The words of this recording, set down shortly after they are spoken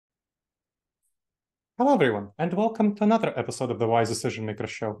Hello, everyone, and welcome to another episode of the Wise Decision Maker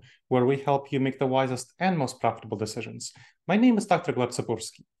Show, where we help you make the wisest and most profitable decisions. My name is Dr. Gleb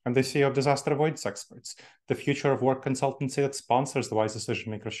Tsipursky. I'm the CEO of Disaster Avoidance Experts, the future of work consultancy that sponsors the Wise Decision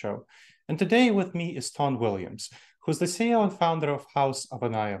Maker Show. And today with me is Tawn Williams, who's the CEO and founder of House of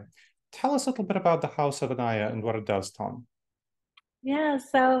Anaya. Tell us a little bit about the House of Anaya and what it does, Tawn. Yeah,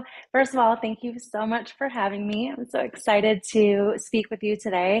 so first of all, thank you so much for having me. I'm so excited to speak with you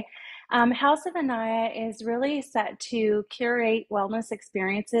today. House of Anaya is really set to curate wellness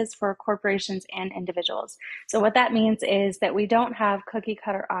experiences for corporations and individuals. So, what that means is that we don't have cookie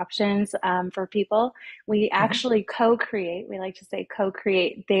cutter options for people. We Mhm. actually co create, we like to say co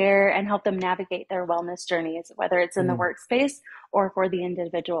create their and help them navigate their wellness journeys, whether it's in the Mhm. workspace or for the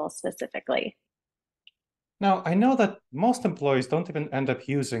individual specifically. Now, I know that most employees don't even end up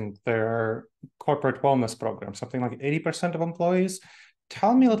using their corporate wellness program, something like 80% of employees.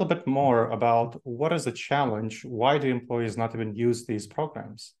 Tell me a little bit more about what is the challenge? Why do employees not even use these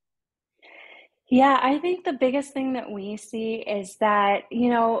programs? Yeah, I think the biggest thing that we see is that,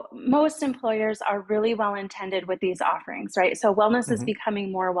 most employers are really well intended with these offerings, right? So wellness is Hmm.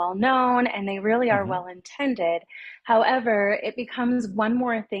 becoming more well known and they really are Hmm. well intended. However, it becomes one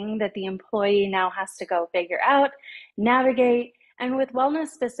more thing that the employee now has to go figure out, navigate. And with wellness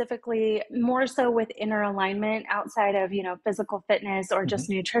specifically, more so with inner alignment outside of, physical fitness or just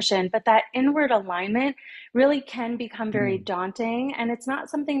Hmm. nutrition, but that inward alignment really can become very Hmm. daunting. And it's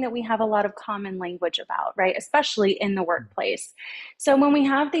not something that we have a lot of common language about, right? Especially in the workplace. So when we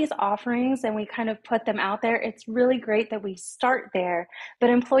have these offerings and we kind of put them out there, it's really great that we start there.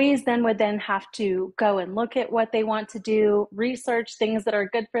 But employees then would then have to go and look at what they want to do, research things that are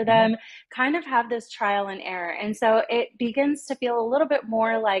good for Hmm. them, kind of have this trial and error. And so it begins to feel a little bit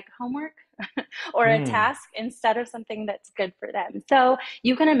more like homework or a Hmm. task instead of something that's good for them. So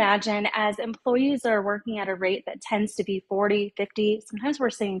you can imagine as employees are working at a rate that tends to be 40, 50, sometimes we're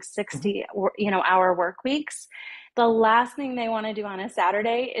seeing Hmm. 60, hour work weeks. The last thing they want to do on a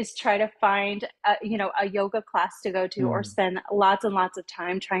Saturday is try to find a yoga class to go to or Hmm. spend lots and lots of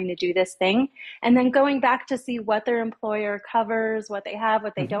time trying to do this thing and then going back to see what their employer covers, what they have,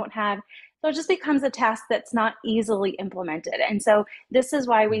 what they Hmm. don't have. So it just becomes a task that's not easily implemented. And so this is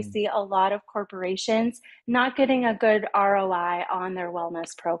why we Hmm. see a lot of corporations not getting a good ROI on their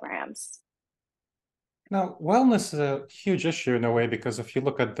wellness programs. Now, wellness is a huge issue in a way because if you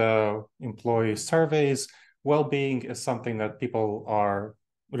look at the employee surveys, well-being is something that people are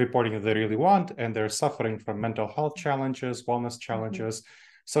reporting that they really want, and they're suffering from mental health challenges, wellness Mhm, challenges.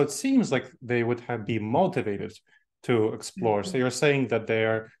 So it seems like they would have be motivated to explore. So mhm, you're saying that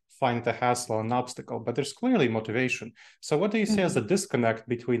they're finding the hassle an obstacle, but there's clearly motivation. So what do you see as the mhm. disconnect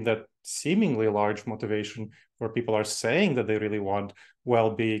between that seemingly large motivation where people are saying that they really want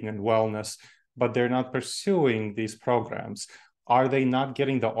well-being and wellness, but they're not pursuing these programs? Are they not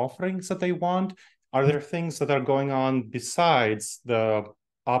getting the offerings that they want? Are there things that are going on besides the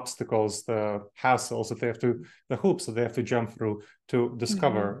obstacles, the hassles that they have to, the hoops that they have to jump through to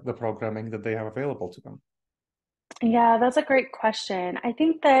Mhm. discover the programming that they have available to them? Yeah, that's a great question. I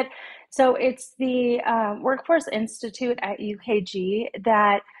think that so it's the Workforce Institute at UKG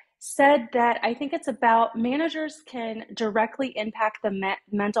that said that I think it's about managers can directly impact the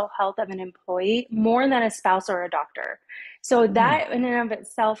mental health of an employee more than a spouse or a doctor. So Hmm. that in and of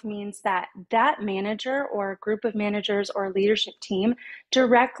itself means that that manager or a group of managers or leadership team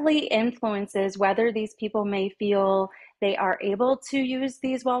directly influences whether these people may feel they are able to use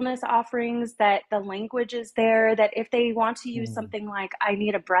these wellness offerings, that the language is there, that if they want to use Hmm. something like, I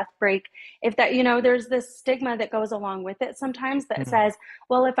need a breath break, if that, there's this stigma that goes along with it sometimes that Hmm. says,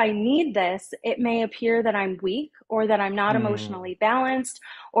 well, if I need this, it may appear that I'm weak or that I'm not Hmm. emotionally balanced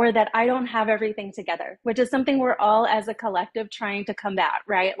or that I don't have everything together, which is something we're all as a collective trying to combat,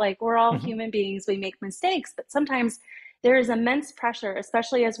 right? Like we're all Hmm. human beings, we make mistakes, but sometimes there is immense pressure,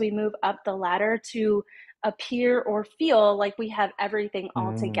 especially as we move up the ladder to appear or feel like we have everything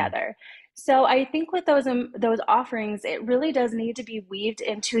all Hmm. together. So I think with those offerings, it really does need to be weaved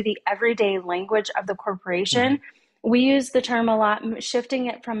into the everyday language of the corporation. Hmm. We use the term a lot, shifting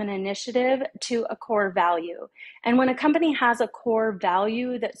it from an initiative to a core value. And when a company has a core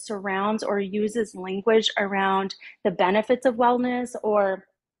value that surrounds or uses language around the benefits of wellness or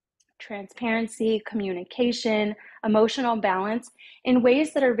transparency, communication, emotional balance in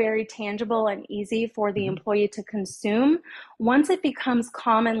ways that are very tangible and easy for the employee to consume. Once it becomes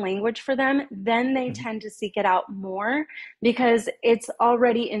common language for them, then they tend to seek it out more because it's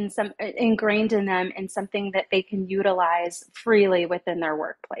already ingrained in them and something that they can utilize freely within their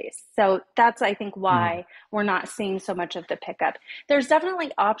workplace. So that's, I think, why we're not seeing so much of the pickup. There's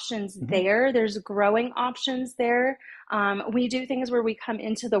definitely options there. There's growing options there. We do things where we come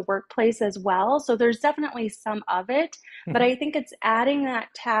into the workplace as well. So there's definitely some of it, but I think it's adding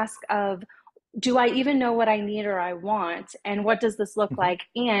that task of, do I even know what I need or I want? And what does this look like?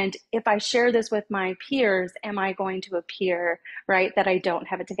 And if I share this with my peers, am I going to appear, right, that I don't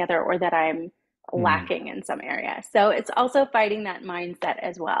have it together or that I'm lacking in some area? So it's also fighting that mindset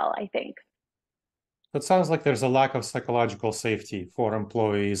as well, I think. It sounds like there's a lack of psychological safety for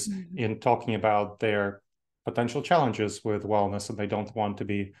employees in talking about their potential challenges with wellness, and they don't want to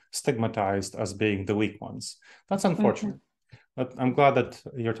be stigmatized as being the weak ones. That's unfortunate. But I'm glad that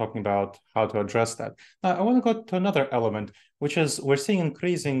you're talking about how to address that. Now, I want to go to another element, which is we're seeing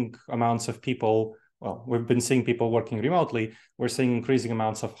increasing amounts of people. Well, we've been seeing people working remotely. We're seeing increasing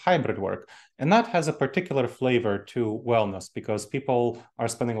amounts of hybrid work. And that has a particular flavor to wellness because people are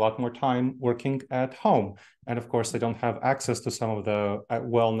spending a lot more time working at home. And of course, they don't have access to some of the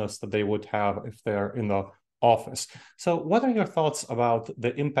wellness that they would have if they're in the office. So what are your thoughts about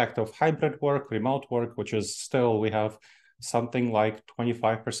the impact of hybrid work, remote work, which is still, we have something like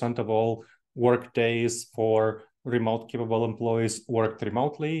 25% of all work days for remote capable employees worked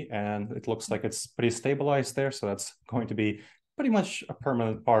remotely, and it looks like it's pretty stabilized there. So that's going to be pretty much a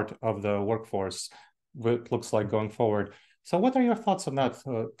permanent part of the workforce, it looks like, going forward. So what are your thoughts on that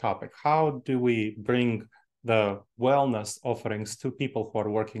topic? How do we bring the wellness offerings to people who are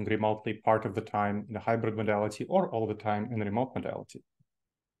working remotely part of the time in a hybrid modality or all the time in a remote modality?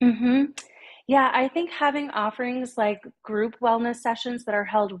 Yeah, I think having offerings like group wellness sessions that are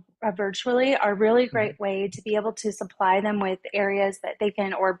held virtually are a really great way to be able to supply them with areas that they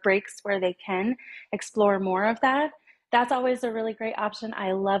can, or breaks where they can explore more of that. That's always a really great option.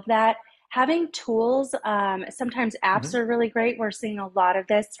 I love that. Having tools, sometimes apps are really great. We're seeing a lot of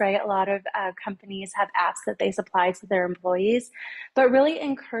this, right? A lot of companies have apps that they supply to their employees, but really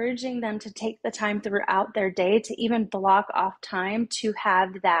encouraging them to take the time throughout their day to even block off time to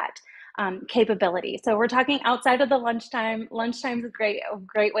have that capability. So we're talking outside of the lunchtime. Lunchtime's a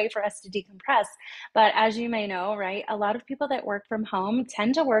great way for us to decompress. But as you may know, right, a lot of people that work from home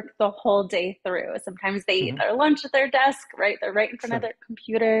tend to work the whole day through. Sometimes they eat their lunch at their desk, right? They're right in front of their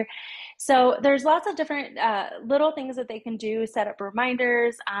computer. So there's lots of different little things that they can do, set up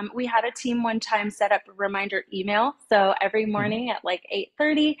reminders. We had a team one time set up a reminder email. So every morning at like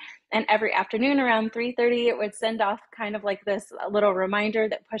 8:30 and every afternoon around 3:30, it would send off kind of like this little reminder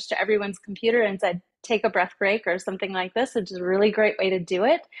that pushed to everyone's computer and said, take a breath break or something like this, which is a really great way to do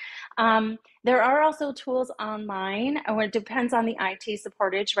it. There are also tools online, or it depends on the IT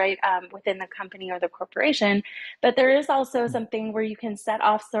supportage, right, within the company or the corporation. But there is also something where you can set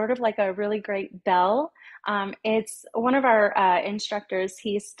off sort of like a really great bell. It's one of our instructors,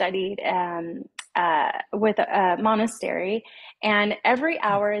 he studied with a monastery, and every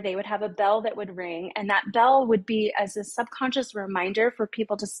hour they would have a bell that would ring, and that bell would be as a subconscious reminder for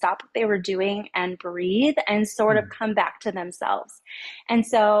people to stop what they were doing and breathe and sort of come back to themselves. And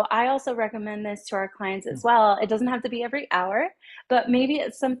so I also recommend this to our clients as well. It doesn't have to be every hour, but maybe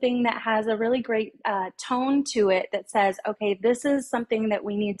it's something that has a really great tone to it that says, okay, this is something that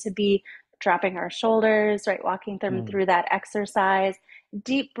we need to be dropping our shoulders, right? Walking them through that exercise,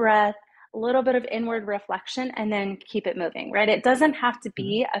 deep breath, a little bit of inward reflection, and then keep it moving, right? It doesn't have to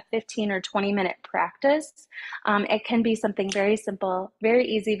be a 15 or 20-minute practice. It can be something very simple, very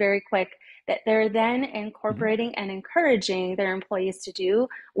easy, very quick, that they're then incorporating and encouraging their employees to do,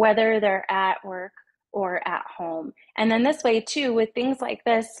 whether they're at work or at home. And then this way too, with things like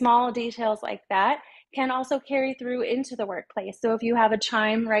this, small details like that can also carry through into the workplace. So if you have a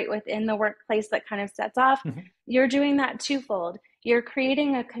chime right within the workplace that kind of sets off, you're doing that twofold. You're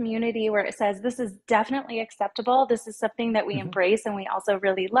creating a community where it says, this is definitely acceptable. This is something that we embrace and we also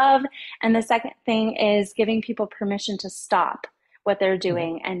really love. And the second thing is giving people permission to stop what they're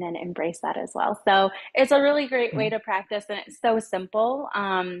doing and then embrace that as well. So it's a really great way to practice, and it's so simple.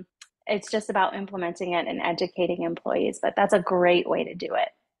 It's just about implementing it and educating employees, but that's a great way to do it.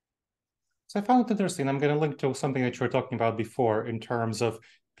 So I found it interesting. I'm going to link to something that you were talking about before in terms of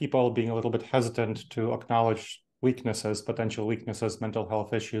people being a little bit hesitant to acknowledge weaknesses, potential weaknesses, mental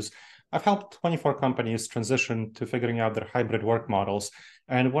health issues. I've helped 24 companies transition to figuring out their hybrid work models.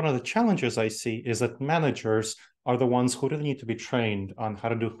 And one of the challenges I see is that managers are the ones who really need to be trained on how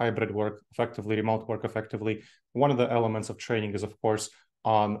to do hybrid work effectively, remote work effectively. One of the elements of training is, of course,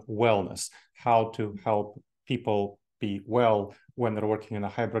 on wellness, how to help people be well when they're working in a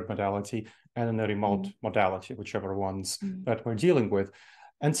hybrid modality and in a remote modality, whichever ones that we're dealing with.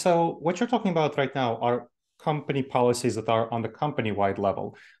 And so what you're talking about right now are company policies that are on the company-wide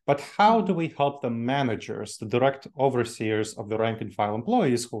level. But how do we help the managers, the direct overseers of the rank and file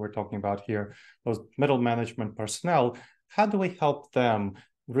employees who we're talking about here, those middle management personnel, how do we help them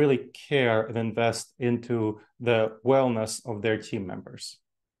really care and invest into the wellness of their team members?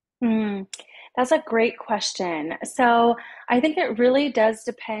 That's a great question. So I think it really does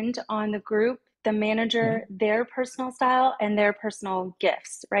depend on the group, the manager, their personal style, and their personal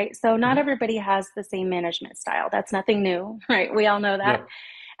gifts, right? So not everybody has the same management style. That's nothing new, right? We all know that.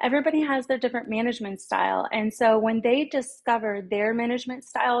 Everybody has their different management style. And so when they discover their management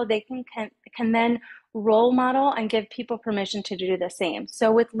style, they can then role model and give people permission to do the same.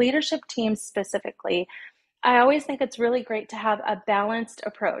 So with leadership teams specifically, I always think it's really great to have a balanced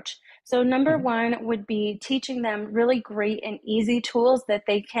approach. So number one would be teaching them really great and easy tools that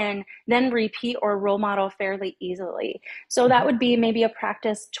they can then repeat or role model fairly easily. So that would be maybe a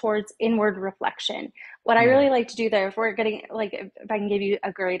practice towards inward reflection. What I really like to do there, if we're getting, like, if I can give you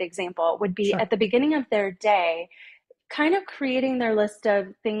a great example, would be at the beginning of their day, kind of creating their list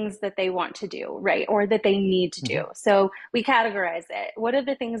of things that they want to do, right? Or that they need to do. So we categorize it. What are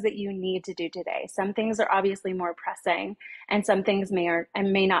the things that you need to do today? Some things are obviously more pressing and some things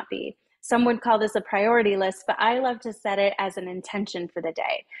may not be. Some would call this a priority list, but I love to set it as an intention for the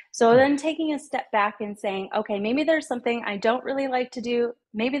day. So then taking a step back and saying, okay, maybe there's something I don't really like to do.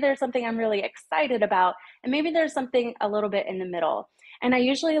 Maybe there's something I'm really excited about. And maybe there's something a little bit in the middle. And I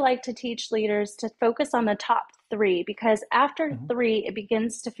usually like to teach leaders to focus on the top three, because after three, it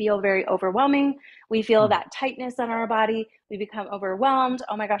begins to feel very overwhelming. We feel that tightness on our body. We become overwhelmed.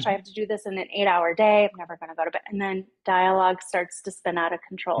 Oh my gosh, I have to do this in an 8-hour day. I'm never going to go to bed. And then dialogue starts to spin out of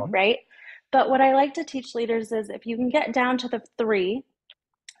control, right? But what I like to teach leaders is if you can get down to the three,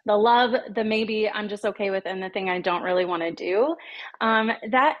 the love, the maybe I'm just okay with, and the thing I don't really want to do,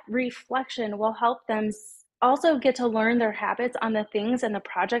 that reflection will help them also get to learn their habits on the things and the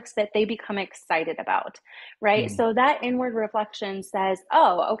projects that they become excited about, right? So that inward reflection says,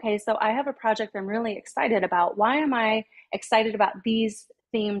 oh, okay, so I have a project I'm really excited about. Why am I excited about these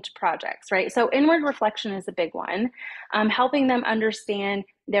themed projects, right? So inward reflection is a big one, helping them understand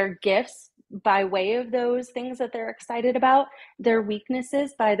their gifts by way of those things that they're excited about, their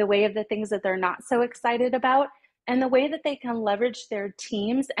weaknesses by the way of the things that they're not so excited about, and the way that they can leverage their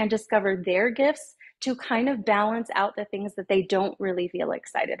teams and discover their gifts to kind of balance out the things that they don't really feel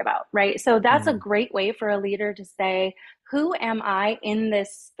excited about, right? So that's a great way for a leader to say, who am I in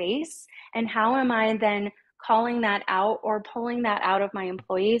this space? And how am I then calling that out or pulling that out of my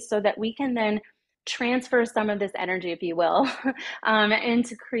employees so that we can then transfer some of this energy, if you will,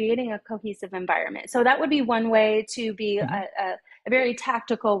 into creating a cohesive environment. So that would be one way to be a very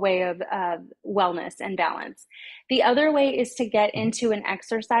tactical way of wellness and balance. The other way is to get into an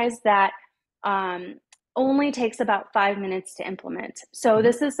exercise that only takes about 5 minutes to implement. So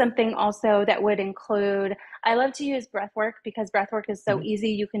this is something also that would include, I love to use breath work because breath work is so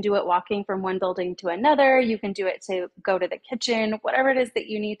easy. You can do it walking from one building to another. You can do it to go to the kitchen, whatever it is that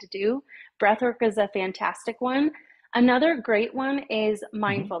you need to do. Breath work is a fantastic one. Another great one is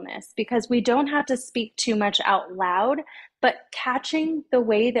mindfulness, because we don't have to speak too much out loud, but catching the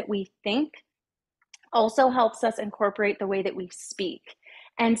way that we think also helps us incorporate the way that we speak.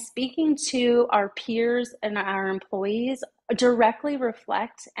 And speaking to our peers and our employees directly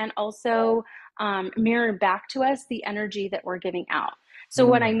reflect and also mirror back to us the energy that we're giving out. So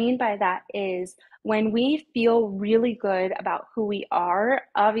what I mean by that is when we feel really good about who we are,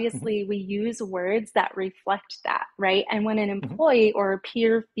 obviously we use words that reflect that, right? And when an employee or a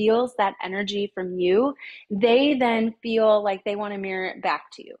peer feels that energy from you, they then feel like they want to mirror it back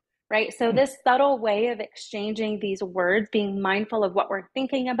to you. Right? So this subtle way of exchanging these words, being mindful of what we're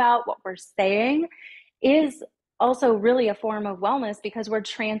thinking about, what we're saying, is also really a form of wellness because we're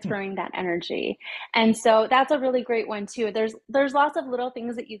transferring that energy. And so that's a really great one too. There's lots of little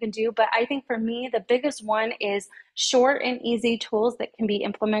things that you can do, but I think for me, the biggest one is short and easy tools that can be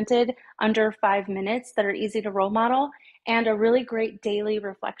implemented under 5 minutes that are easy to role model, and a really great daily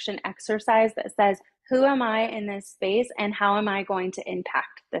reflection exercise that says, who am I in this space and how am I going to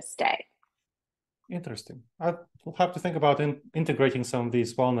impact this day? Interesting. I'll have to think about integrating some of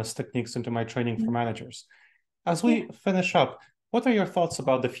these wellness techniques into my training for managers. As we finish up, what are your thoughts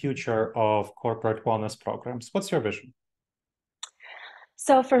about the future of corporate wellness programs? What's your vision?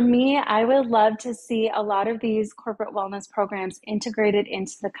 So for me, I would love to see a lot of these corporate wellness programs integrated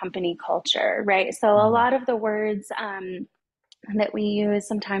into the company culture, right? So a Mhm. lot of the words that we use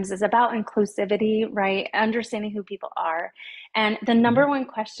sometimes is about inclusivity, right? Understanding who people are. And the number Mhm. one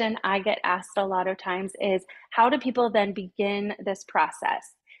question I get asked a lot of times is how do people then begin this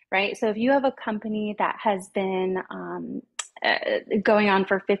process, right? So if you have a company that has been going on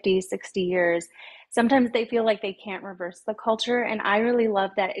for 50, 60 years, sometimes they feel like they can't reverse the culture. And I really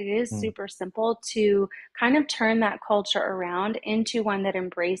love that it is Mhm. super simple to kind of turn that culture around into one that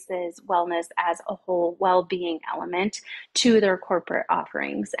embraces wellness as a whole well-being element to their corporate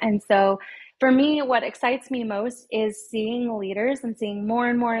offerings. And so for me, what excites me most is seeing leaders and seeing more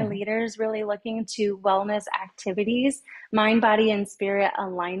and more Mhm. leaders really looking to wellness activities, mind, body, and spirit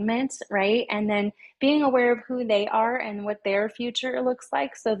alignment, right? And then being aware of who they are and what their future looks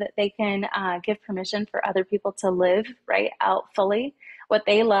like so that they can give permission for other people to live right out fully what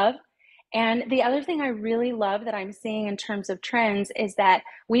they love. And the other thing I really love that I'm seeing in terms of trends is that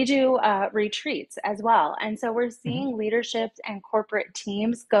we do retreats as well. And so we're Mhm. seeing leaderships and corporate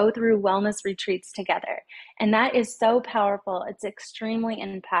teams go through wellness retreats together. And that is so powerful. It's extremely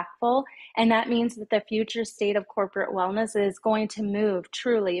impactful. And that means that the future state of corporate wellness is going to move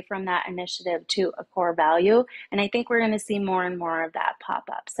truly from that initiative to a core value. And I think we're going to see more and more of that pop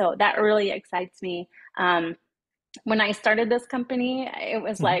up. So that really excites me. When I started this company, it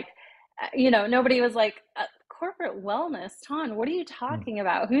was Mhm. like, nobody was like, corporate wellness, Tawn, what are you talking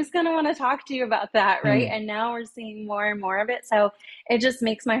about? Who's going to want to talk to you about that? Right. Mhm. And now we're seeing more and more of it. So it just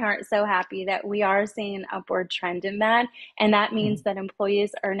makes my heart so happy that we are seeing an upward trend in that. And that means Mhm. that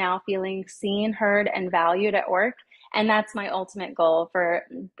employees are now feeling seen, heard, and valued at work. And that's my ultimate goal for,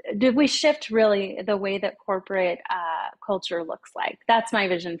 did we shift really the way that corporate culture looks like? That's my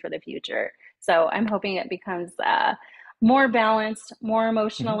vision for the future. So I'm hoping it becomes more balanced, more Mhm.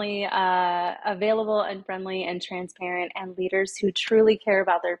 emotionally available and friendly and transparent, and leaders who truly care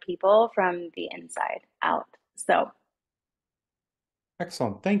about their people from the inside out. So,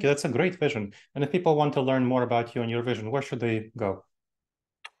 Excellent. Thank you. That's a great vision. And if people want to learn more about you and your vision, where should they go?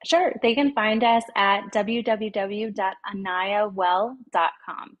 sure, they can find us at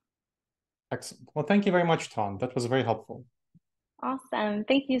www.anayawell.com. Excellent. Well, thank you very much, Tom. That was very helpful. Awesome.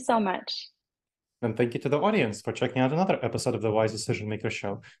 Thank you so much. And thank you to the audience for checking out another episode of the Wise Decision Maker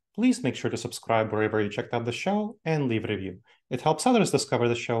Show. Please make sure to subscribe wherever you checked out the show and leave a review. It helps others discover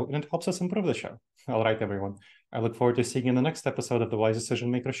the show and it helps us improve the show. All right, everyone. I look forward to seeing you in the next episode of the Wise Decision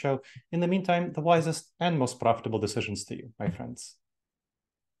Maker Show. In the meantime, the wisest and most profitable decisions to you, my friends.